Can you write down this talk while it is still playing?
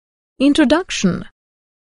Introduction.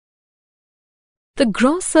 The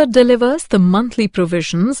grocer delivers the monthly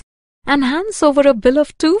provisions and hands over a bill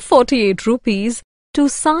of 248 rupees to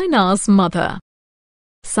Saina's mother.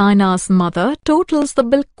 Saina's mother totals the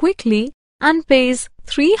bill quickly and pays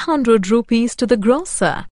 300 rupees to the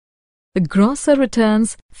grocer. The grocer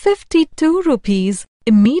returns 52 rupees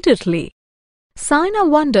immediately. Saina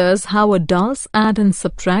wonders how adults add and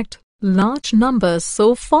subtract large numbers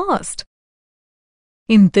so fast.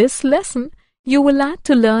 In this lesson, you will add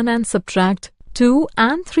to learn and subtract 2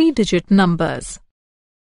 and 3-digit numbers.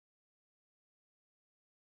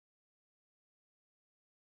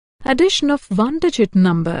 Addition of 1-digit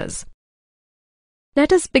numbers.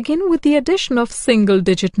 Let us begin with the addition of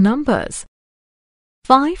single-digit numbers.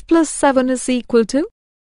 5 plus 7 is equal to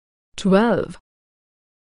 12.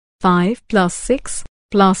 5 plus 6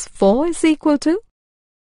 plus 4 is equal to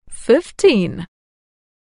 15.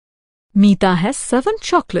 Meeta has 7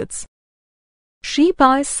 chocolates. She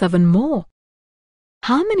buys 7 more.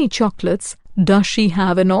 How many chocolates does she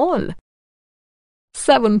have in all?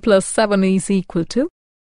 7 plus 7 is equal to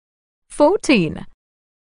 14.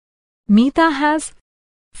 Meeta has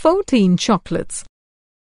 14 chocolates.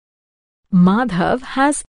 Madhav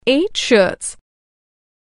has 8 shirts.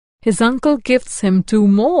 His uncle gifts him 2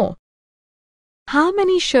 more. How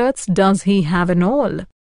many shirts does he have in all?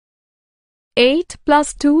 8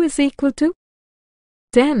 plus 2 is equal to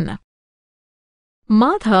 10.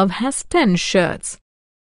 Madhav has 10 shirts.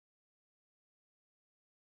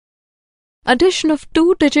 Addition of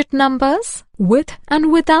 2-digit numbers with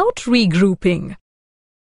and without regrouping.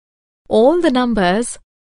 All the numbers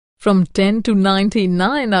from 10 to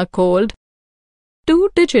 99 are called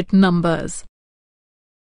 2-digit numbers.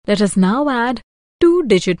 Let us now add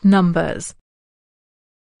 2-digit numbers.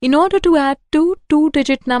 In order to add 2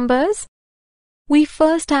 2-digit numbers, we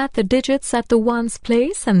first add the digits at the ones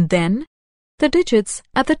place and then the digits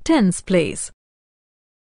at the tens place.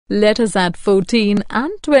 Let us add 14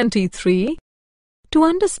 and 23 to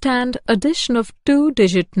understand addition of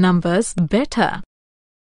 2-digit numbers better.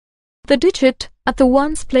 The digit at the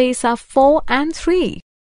ones place are 4 and 3.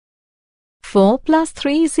 4 plus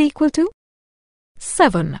 3 is equal to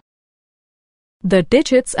 7. The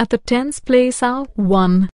digits at the tens place are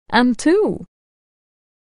 1 and 2.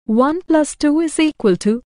 1 plus 2 is equal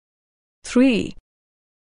to 3.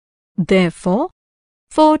 Therefore,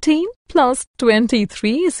 14 plus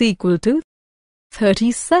 23 is equal to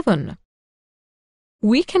 37.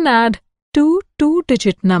 We can add 2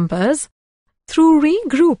 2-digit numbers through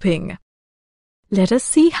regrouping. Let us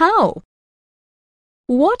see how.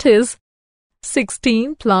 What is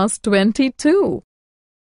 16 plus 22?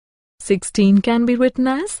 16 can be written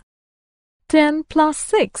as 10 plus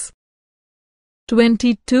 6.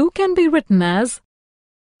 22 can be written as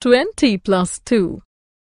 20 plus 2.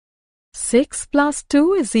 6 plus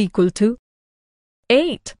 2 is equal to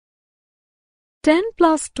 8. 10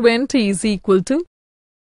 plus 20 is equal to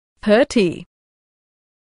 30.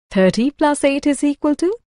 30 plus 8 is equal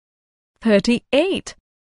to 38.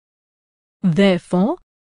 Therefore,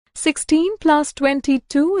 16 plus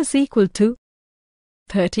 22 is equal to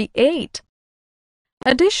 38.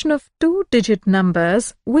 Addition of 2-digit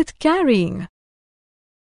numbers with carrying.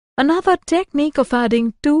 Another technique of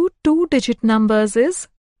adding 2 2-digit numbers is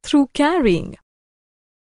through carrying.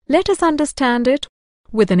 Let us understand it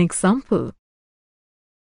with an example.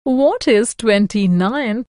 What is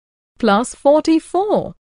 29 plus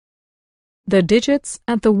 44? The digits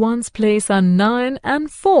at the ones place are 9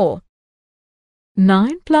 and 4.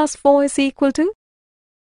 9 plus 4 is equal to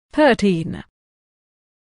 13.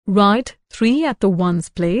 Write 3 at the ones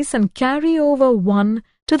place and carry over 1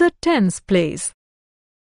 to the tens place.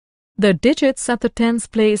 The digits at the tens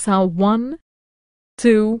place are 1,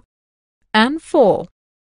 2, and 4.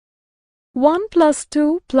 1 plus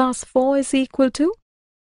 2 plus 4 is equal to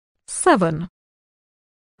 7.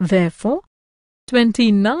 Therefore,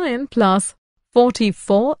 29 plus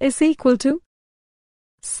 44 is equal to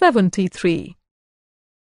 73.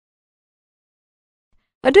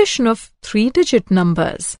 Addition of 3-digit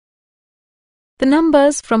numbers. The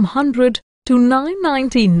numbers from 100 to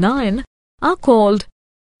 999 are called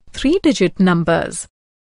 3-digit numbers.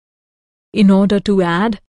 In order to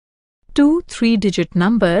add 2 3-digit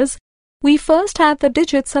numbers, we first add the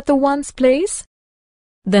digits at the ones place,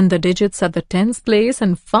 then the digits at the tens place,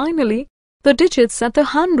 and finally the digits at the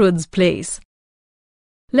hundreds place.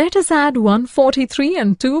 Let us add 143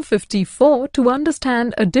 and 254 to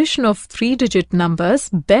understand addition of 3-digit numbers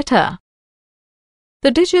better.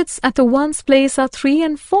 The digits at the ones place are 3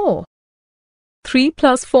 and 4. 3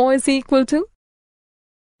 plus 4 is equal to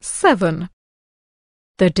 7.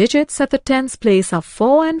 The digits at the tens place are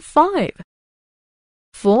 4 and 5.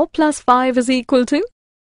 4 plus 5 is equal to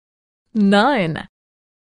 9.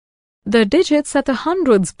 The digits at the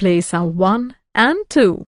hundreds place are 1 and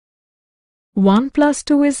 2. 1 plus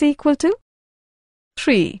 2 is equal to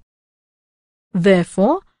 3.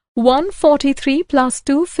 Therefore, 143 plus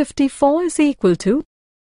 254 is equal to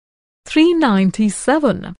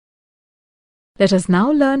 397. Let us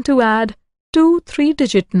now learn to add two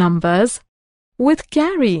three-digit numbers with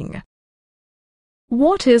carrying.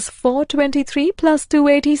 What is 423 plus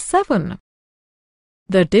 287?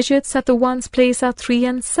 The digits at the ones place are 3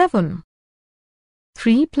 and 7.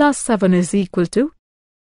 3 plus 7 is equal to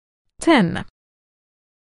 10.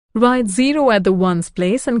 Write 0 at the ones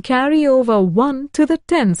place and carry over 1 to the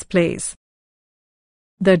tens place.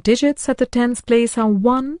 The digits at the tens place are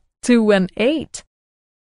 1, 2 and 8.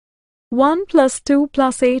 1 plus 2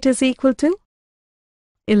 plus 8 is equal to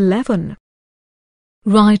 11.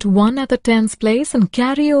 Write 1 at the tens place and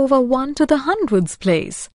carry over 1 to the hundreds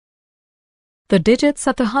place. The digits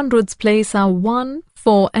at the hundreds place are 1,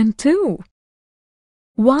 4 and 2.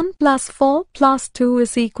 1 plus 4 plus 2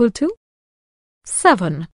 is equal to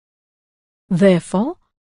 7. Therefore,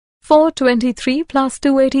 423 plus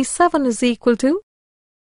 287 is equal to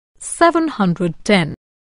 710.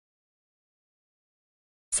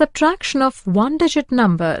 Subtraction of one-digit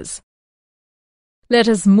numbers. Let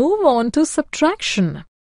us move on to subtraction.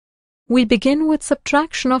 We begin with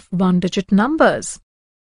subtraction of one-digit numbers.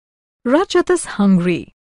 Rajat is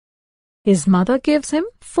hungry. His mother gives him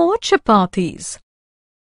 4 chapatis.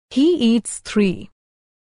 He eats 3.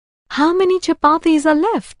 How many chapatis are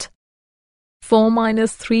left? 4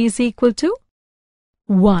 minus 3 is equal to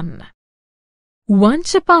 1. 1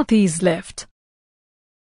 chapati is left.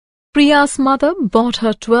 Priya's mother bought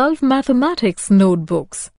her 12 mathematics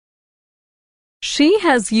notebooks. She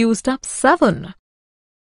has used up 7.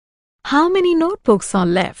 How many notebooks are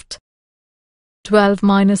left? 12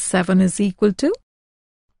 minus 7 is equal to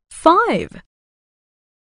 5.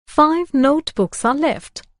 5 notebooks are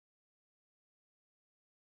left.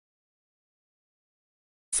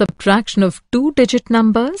 Subtraction of two-digit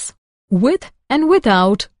numbers with and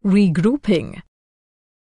without regrouping.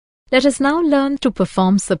 Let us now learn to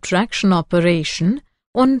perform subtraction operation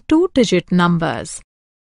on two-digit numbers.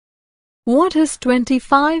 What is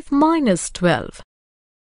 25 minus 12?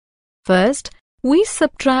 First, we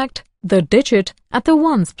subtract the digit at the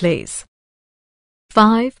ones place.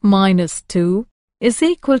 5 minus 2 is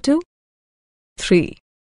equal to 3.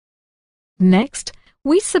 Next,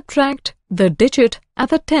 we subtract the digit at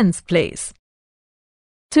the tens place.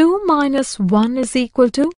 2 minus 1 is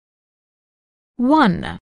equal to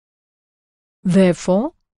 1.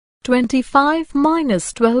 Therefore, 25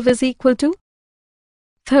 minus 12 is equal to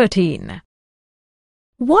 13.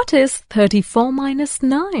 What is 34 minus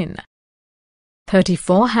 9?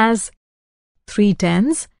 34 has 3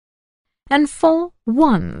 tens and 4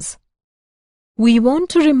 ones. We want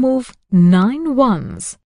to remove 9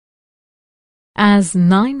 ones. As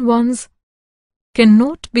 9 ones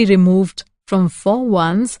cannot be removed from 4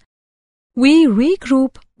 ones, we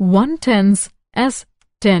regroup 1 tens as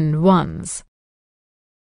 10 ones.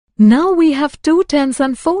 Now we have 2 tens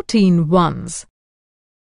and 14 ones.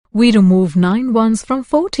 We remove 9 ones from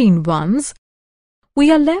 14 ones.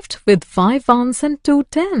 We are left with 5 ones and 2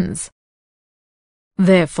 tens.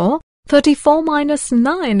 Therefore, 34 minus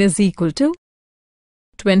 9 is equal to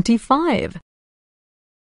 25.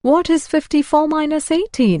 What is 54 minus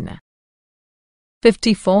 18?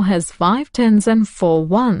 54 has 5 tens and 4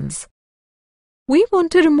 ones. We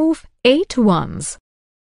want to remove 8 ones.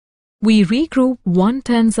 We regroup 1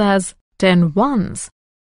 tens as 10 ones.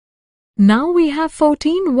 Now we have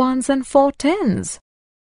 14 ones and 4 tens.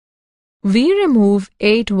 We remove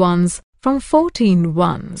 8 ones from 14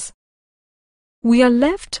 ones. We are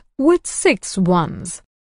left with 6 ones.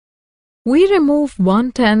 We remove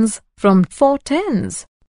 1 tens from 4 tens.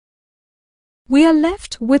 We are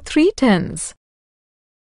left with 3 tens.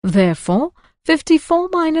 Therefore, 54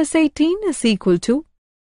 minus 18 is equal to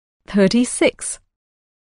 36.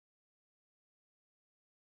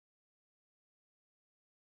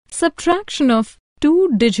 Subtraction of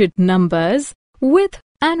two-digit numbers with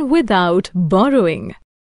and without borrowing.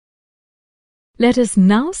 Let us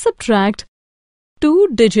now subtract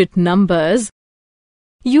two-digit numbers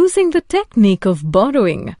using the technique of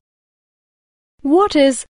borrowing. What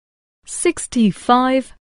is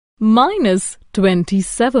 65 minus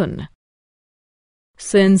 27?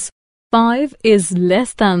 Since 5 is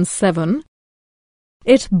less than 7,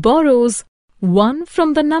 it borrows 1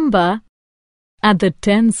 from the number at the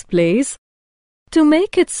tens place to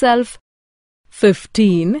make itself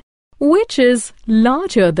 15 Which is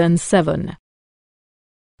larger than 7?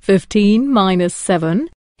 15 minus 7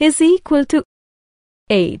 is equal to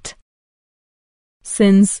 8.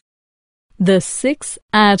 Since the 6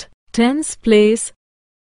 at tens place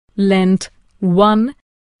lent 1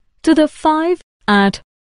 to the 5 at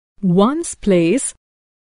ones place,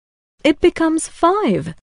 it becomes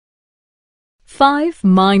 5. 5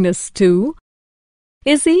 minus 2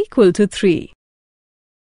 is equal to 3.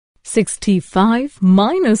 65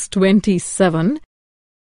 minus 27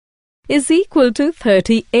 is equal to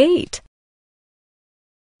 38.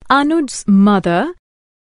 Anuj's mother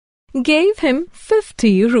gave him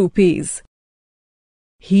 50 rupees.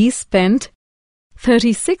 He spent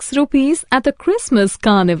 36 rupees at the Christmas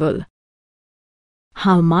carnival.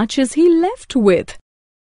 How much is he left with?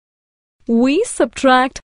 We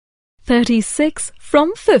subtract 36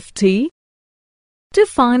 from 50 to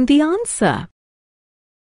find the answer.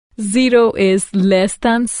 0 is less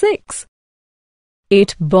than 6.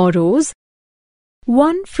 It borrows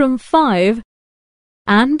 1 from 5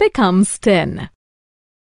 and becomes 10.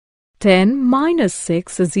 10 minus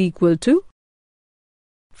 6 is equal to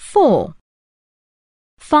 4.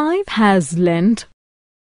 5 has lent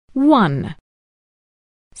 1.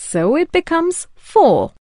 So it becomes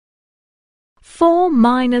 4. 4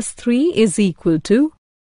 minus 3 is equal to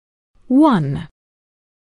 1.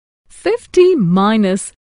 50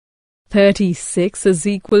 minus 36 is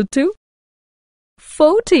equal to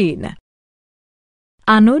 14.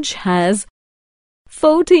 Anuj has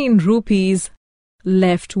 14 rupees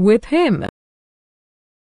left with him.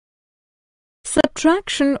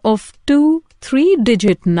 Subtraction of two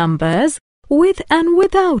 3-digit numbers with and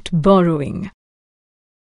without borrowing.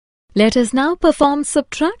 Let us now perform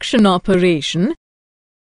subtraction operation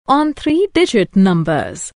on 3-digit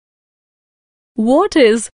numbers. What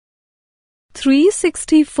is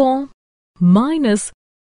 364 minus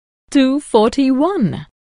 241?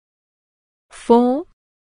 4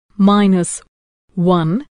 minus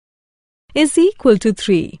 1 is equal to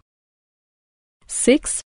 3.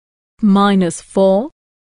 6 minus 4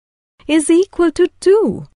 is equal to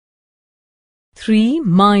 2. 3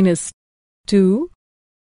 minus 2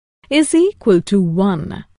 is equal to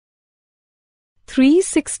 1.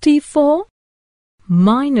 364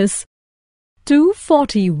 minus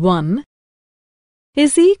 241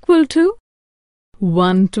 is equal to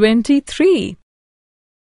 123.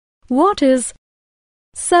 What is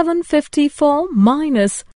 754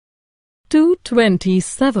 minus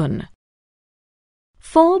 227?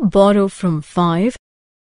 4 borrow from 5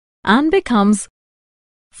 and becomes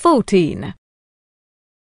 14.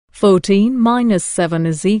 14 minus 7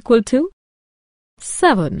 is equal to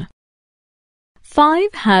 7.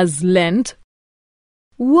 5 has lent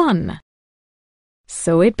 1.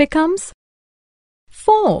 So it becomes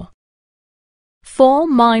 4. 4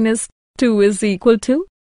 minus 2 is equal to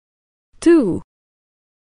 2.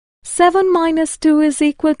 7 minus 2 is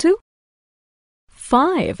equal to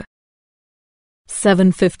 5.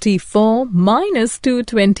 754 minus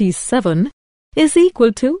 227 is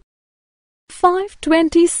equal to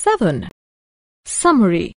 527.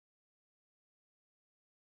 Summary.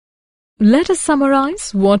 Let us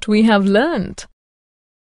summarize what we have learnt.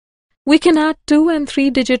 We can add 2 and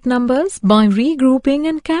 3-digit numbers by regrouping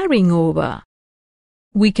and carrying over.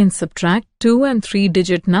 We can subtract 2 and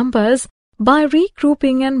 3-digit numbers by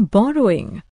regrouping and borrowing.